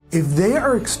If they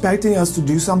are expecting us to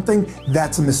do something,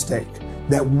 that's a mistake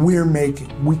that we're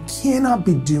making. We cannot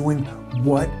be doing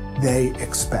what they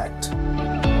expect.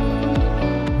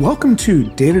 Welcome to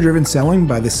Data-Driven Selling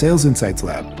by the Sales Insights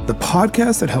Lab, the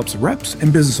podcast that helps reps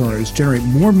and business owners generate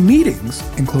more meetings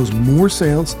and close more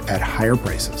sales at higher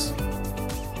prices.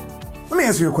 Let me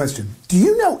ask you a question. Do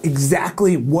you know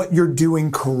exactly what you're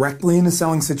doing correctly in a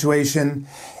selling situation?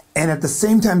 And at the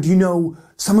same time, do you know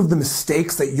some of the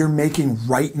mistakes that you're making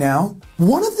right now?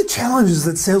 One of the challenges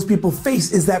that salespeople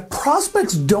face is that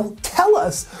prospects don't tell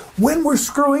us when we're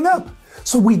screwing up.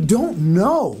 So we don't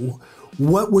know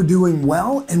what we're doing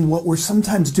well and what we're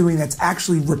sometimes doing that's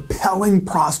actually repelling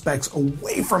prospects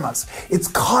away from us. It's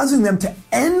causing them to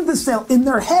end the sale in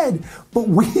their head, but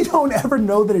we don't ever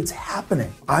know that it's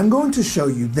happening. I'm going to show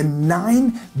you the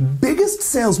 9 biggest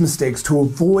sales mistakes to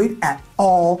avoid at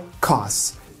all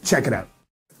costs. Check it out.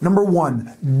 Number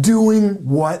 1, doing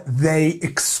what they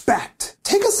expect.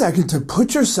 Take a second to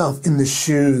put yourself in the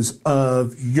shoes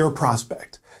of your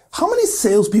prospect. How many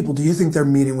salespeople do you think they're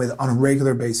meeting with on a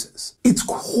regular basis? It's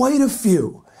quite a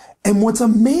few. And what's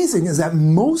amazing is that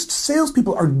most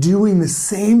salespeople are doing the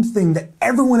same thing that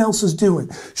everyone else is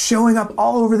doing, showing up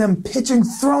all over them, pitching,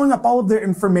 throwing up all of their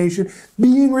information,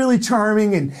 being really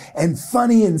charming and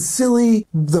funny and silly.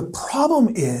 The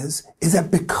problem is that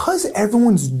because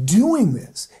everyone's doing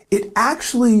this, it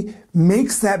actually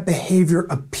makes that behavior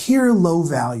appear low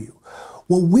value.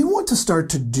 What we want to start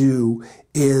to do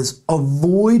is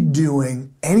avoid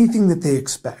doing anything that they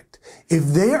expect. If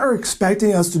they are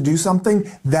expecting us to do something,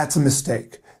 that's a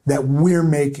mistake that we're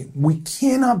making. We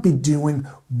cannot be doing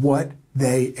what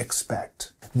they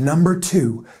expect. Number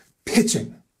 2,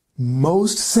 pitching.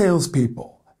 Most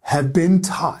salespeople have been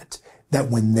taught that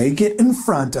when they get in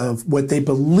front of what they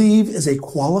believe is a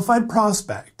qualified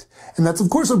prospect, and that's of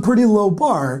course a pretty low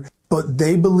bar, but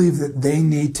they believe that they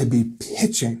need to be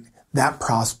pitching that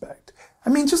prospect. I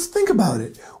mean, just think about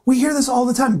it. We hear this all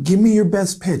the time. Give me your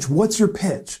best pitch. What's your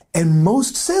pitch? And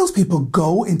most salespeople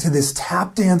go into this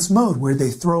tap dance mode where they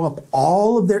throw up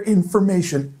all of their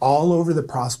information all over the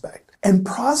prospect. And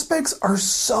prospects are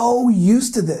so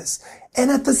used to this. And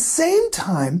at the same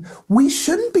time, we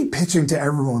shouldn't be pitching to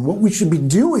everyone. What we should be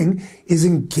doing is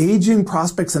engaging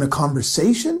prospects in a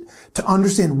conversation to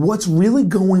understand what's really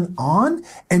going on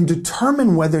and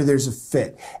determine whether there's a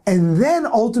fit. And then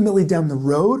ultimately down the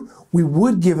road, we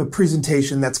would give a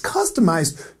presentation that's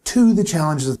customized to the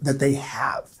challenges that they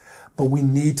have. But we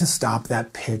need to stop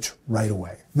that pitch right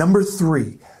away. Number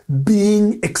 3,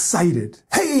 being excited.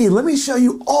 Hey, let me show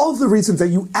you all the reasons that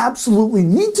you absolutely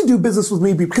need to do business with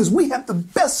me because we have the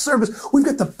best service, we've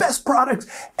got the best products,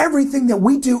 everything that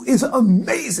we do is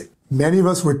amazing. Many of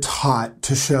us were taught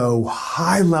to show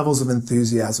high levels of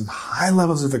enthusiasm, high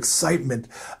levels of excitement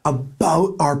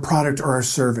about our product or our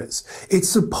service. It's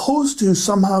supposed to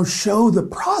somehow show the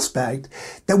prospect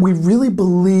that we really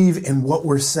believe in what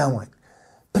we're selling.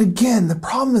 But again, the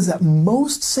problem is that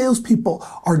most salespeople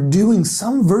are doing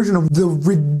some version of the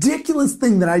ridiculous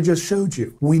thing that I just showed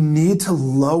you. We need to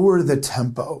lower the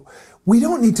tempo. We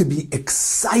don't need to be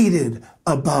excited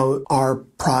about our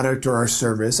product or our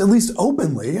service, at least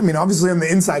openly. I mean, obviously on the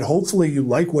inside, hopefully you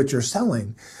like what you're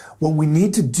selling. What we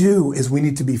need to do is we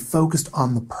need to be focused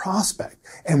on the prospect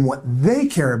and what they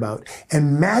care about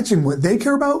and matching what they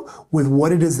care about with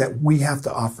what it is that we have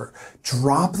to offer.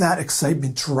 Drop that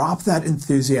excitement, drop that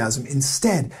enthusiasm.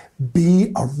 Instead,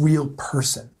 be a real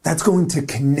person. That's going to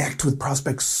connect with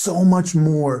prospects so much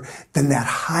more than that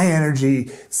high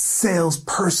energy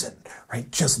salesperson,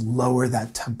 right? Just lower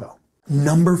that tempo.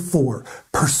 Number 4,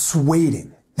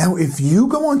 persuading. Now, if you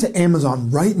go onto Amazon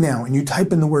right now and you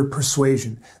type in the word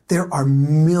persuasion, there are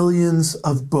millions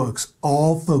of books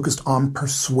all focused on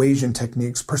persuasion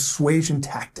techniques, persuasion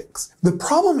tactics. The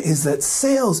problem is that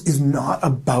sales is not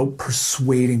about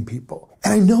persuading people.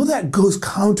 And I know that goes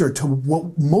counter to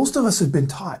what most of us have been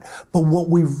taught, but what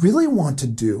we really want to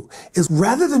do is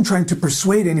rather than trying to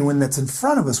persuade anyone that's in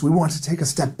front of us, we want to take a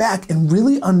step back and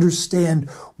really understand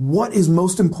what is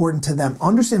most important to them,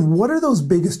 understand what are those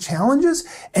biggest challenges,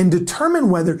 and determine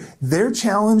whether their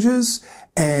challenges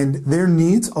and their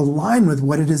needs align with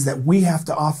what it is that we have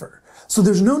to offer. So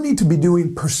there's no need to be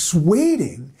doing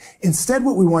persuading. Instead,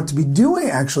 what we want to be doing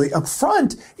actually up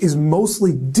front is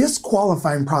mostly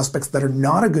disqualifying prospects that are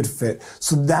not a good fit.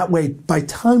 So that way, by the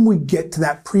time we get to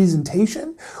that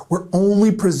presentation, we're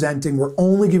only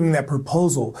giving that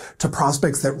proposal to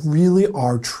prospects that really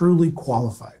are truly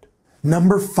qualified.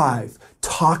 Number 5,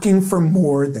 talking for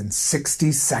more than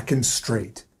 60 seconds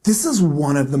straight. This is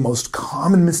one of the most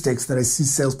common mistakes that I see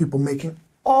salespeople making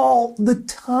all the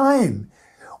time.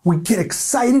 We get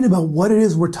excited about what it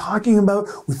is we're talking about.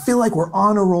 We feel like we're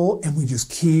on a roll, and we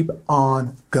just keep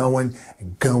on going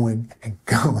and going and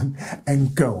going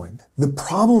and going. The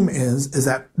problem is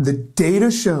that the data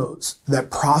shows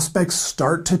that prospects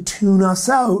start to tune us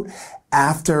out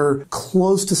after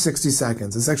close to 60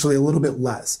 seconds. It's actually a little bit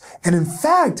less. And in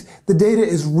fact, the data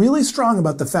is really strong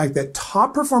about the fact that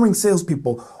top performing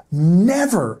salespeople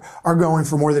never are going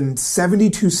for more than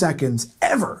 72 seconds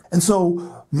ever. And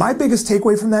so my biggest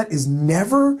takeaway from that is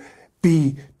never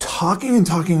be talking and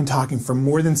talking and talking for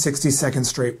more than 60 seconds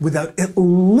straight without at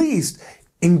least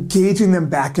engaging them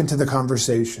back into the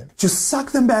conversation. Just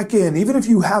suck them back in. Even if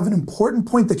you have an important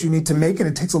point that you need to make and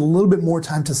it takes a little bit more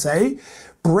time to say,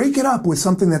 break it up with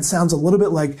something that sounds a little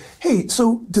bit like, hey,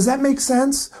 so does that make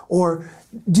sense? Or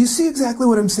do you see exactly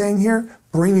what I'm saying here?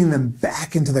 Bringing them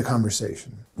back into the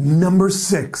conversation. Number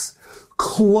 6,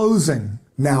 closing.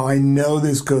 Now, I know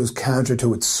this goes counter to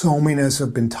what so many of us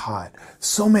have been taught.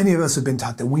 So many of us have been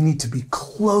taught that we need to be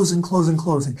closing.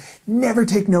 Never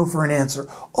take no for an answer.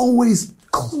 Always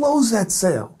close that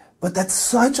sale. But that's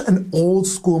such an old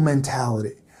school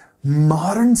mentality.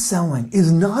 Modern selling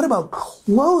is not about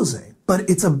closing, but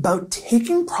it's about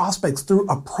taking prospects through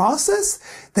a process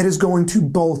that is going to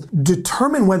both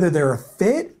determine whether they're a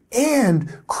fit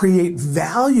and create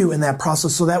value in that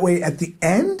process. So that way, at the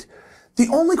end, the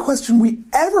only question we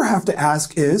ever have to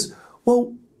ask is,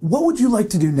 well, what would you like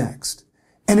to do next?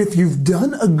 And if you've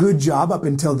done a good job up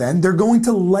until then, they're going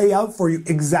to lay out for you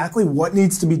exactly what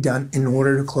needs to be done in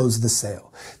order to close the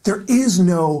sale. There is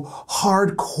no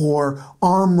hardcore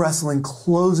arm wrestling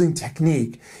closing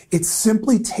technique. It's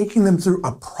simply taking them through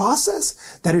a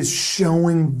process that is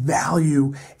showing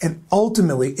value, and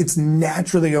ultimately it's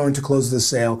naturally going to close the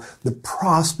sale. The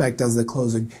prospect does the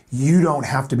closing. You don't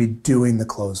have to be doing the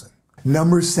closing.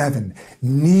 Number 7,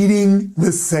 needing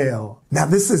the sale. Now,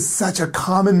 this is such a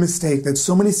common mistake that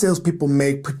so many salespeople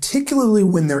make, particularly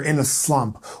when they're in a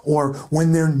slump or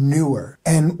when they're newer.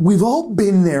 And we've all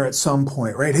been there at some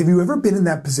point, right? Have you ever been in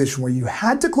that position where you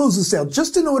had to close the sale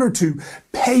just in order to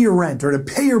pay your rent or to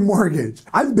pay your mortgage?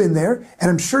 I've been there, and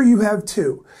I'm sure you have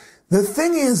too. The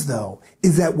thing is, though,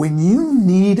 is that when you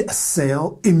need a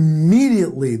sale,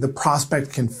 immediately the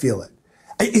prospect can feel it.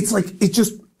 It's like it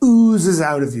just oozes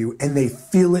out of you, and they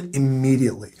feel it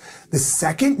immediately. The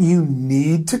second you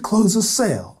need to close a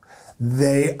sale,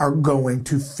 they are going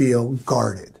to feel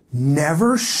guarded.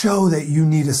 Never show that you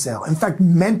need a sale. In fact,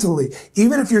 mentally,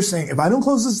 even if you're saying, if I don't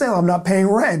close the sale, I'm not paying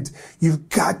rent, you've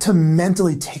got to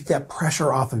mentally take that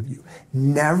pressure off of you.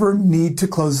 Never need to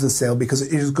close the sale because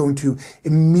it is going to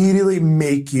immediately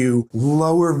make you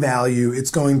lower value.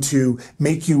 It's going to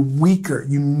make you weaker.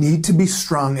 You need to be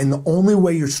strong. And the only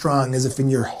way you're strong is if in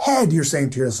your head you're saying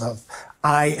to yourself,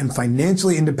 I am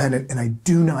financially independent and I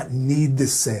do not need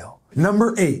this sale.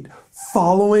 Number 8,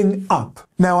 following up.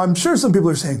 Now, I'm sure some people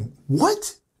are saying,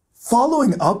 what?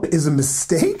 Following up is a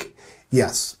mistake?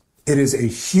 Yes, it is a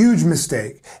huge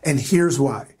mistake. And here's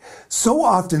why. So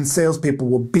often salespeople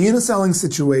will be in a selling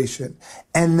situation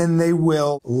and then they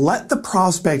will let the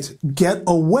prospect get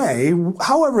away,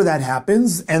 however that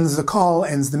happens, ends the call,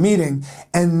 ends the meeting,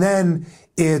 and then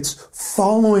it's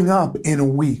following up in a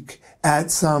week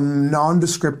at some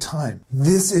nondescript time.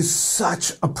 This is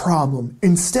such a problem.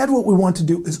 Instead, what we want to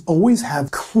do is always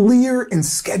have clear and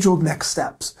scheduled next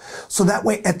steps. So that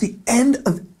way, at the end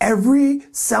of every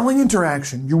selling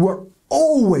interaction, you are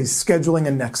always scheduling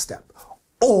a next step.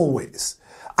 Always.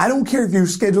 I don't care if you're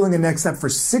scheduling a next step for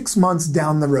 6 months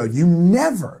down the road. You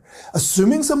never,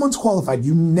 assuming someone's qualified,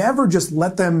 you never just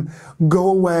let them go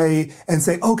away and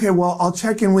say, okay, well, I'll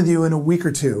check in with you in a week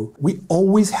or two. We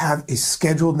always have a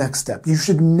scheduled next step. You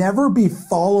should never be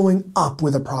following up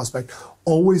with a prospect.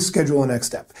 Always schedule a next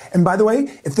step. And by the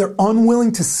way, if they're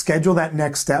unwilling to schedule that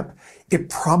next step, it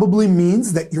probably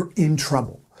means that you're in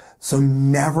trouble. So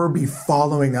never be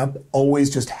following up.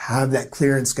 Always just have that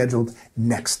clear and scheduled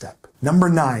next step. Number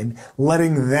 9,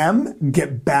 letting them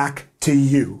get back to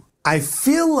you. I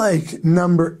feel like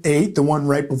number 8, the one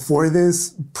right before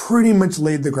this, pretty much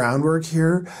laid the groundwork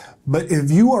here. But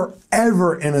if you are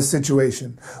ever in a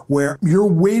situation where you're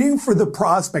waiting for the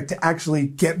prospect to actually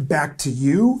get back to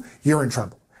you, you're in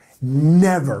trouble.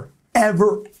 Never,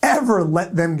 ever, ever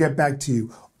let them get back to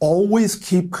you. Always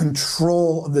keep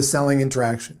control of the selling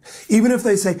interaction. Even if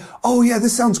they say, oh yeah,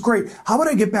 this sounds great. How about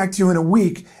I get back to you in a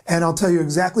week and I'll tell you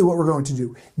exactly what we're going to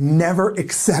do. Never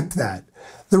accept that.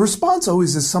 The response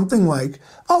always is something like,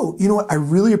 oh, you know what? I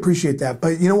really appreciate that.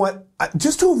 But you know what?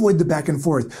 just to avoid the back and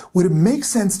forth, would it make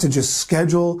sense to just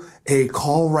schedule a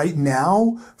call right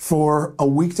now for a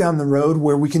week down the road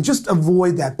where we can just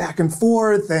avoid that back and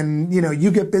forth and,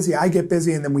 you get busy, I get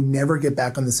busy, and then we never get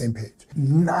back on the same page?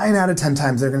 9 out of 10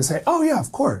 times they're going to say, oh yeah,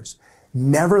 of course.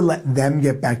 Never let them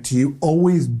get back to you.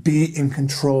 Always be in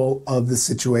control of the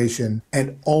situation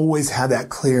and always have that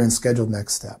clear and scheduled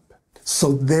next step.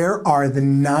 So there are the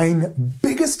 9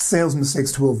 biggest sales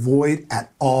mistakes to avoid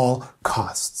at all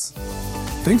costs.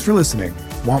 Thanks for listening.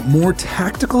 Want more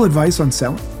tactical advice on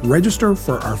selling? Register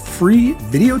for our free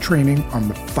video training on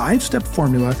the 5-step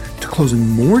formula to closing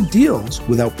more deals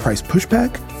without price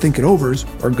pushback, think it overs,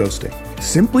 or ghosting.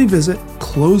 Simply visit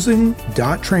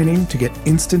closing.training to get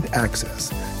instant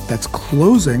access. That's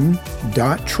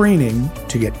closing.training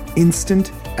to get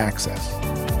instant access.